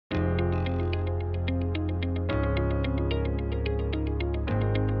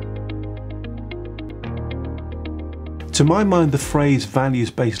To my mind, the phrase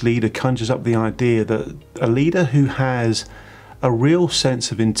values-based leader conjures up the idea that a leader who has a real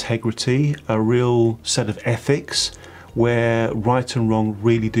sense of integrity, a real set of ethics, where right and wrong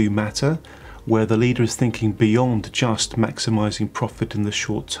really do matter, where the leader is thinking beyond just maximising profit in the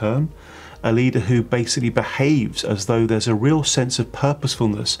short term, a leader who basically behaves as though there's a real sense of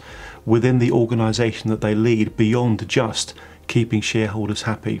purposefulness within the organisation that they lead beyond just keeping shareholders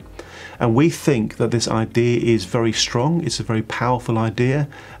happy. And we think that this idea is very strong, it's a very powerful idea,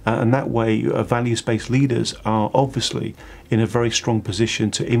 and that way values-based leaders are obviously in a very strong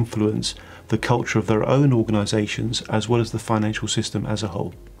position to influence the culture of their own organisations as well as the financial system as a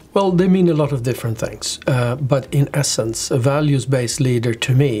whole. Well, they mean a lot of different things, but in essence, a values-based leader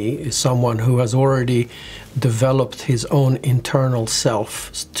to me is someone who has already developed his own internal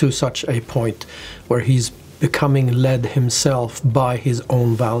self to such a point where he's becoming led himself by his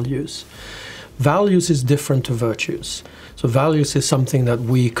own values. Values is different to virtues. So values is something that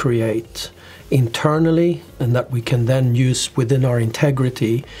we create internally and that we can then use within our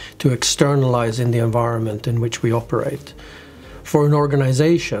integrity to externalize in the environment in which we operate. For an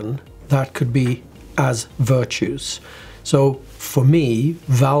organization, that could be as virtues. So for me,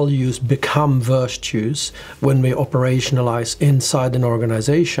 values become virtues when we operationalize inside an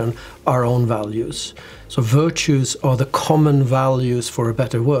organization our own values. So virtues are the common values, for a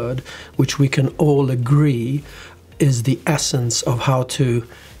better word, which we can all agree is the essence of how to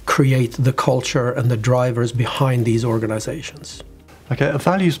create the culture and the drivers behind these organizations. Okay, a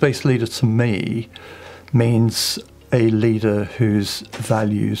values-based leader to me means a leader whose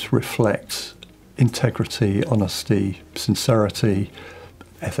values reflect integrity, honesty, sincerity,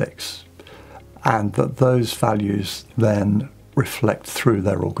 ethics, and that those values then reflect through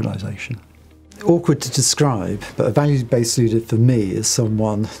their organisation. Awkward to describe, but a values-based leader for me is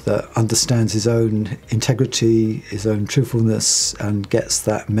someone that understands his own integrity, his own truthfulness, and gets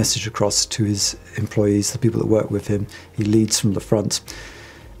that message across to his employees, the people that work with him. He leads from the front,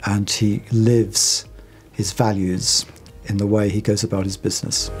 and he lives his values in the way he goes about his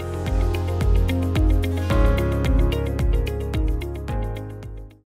business.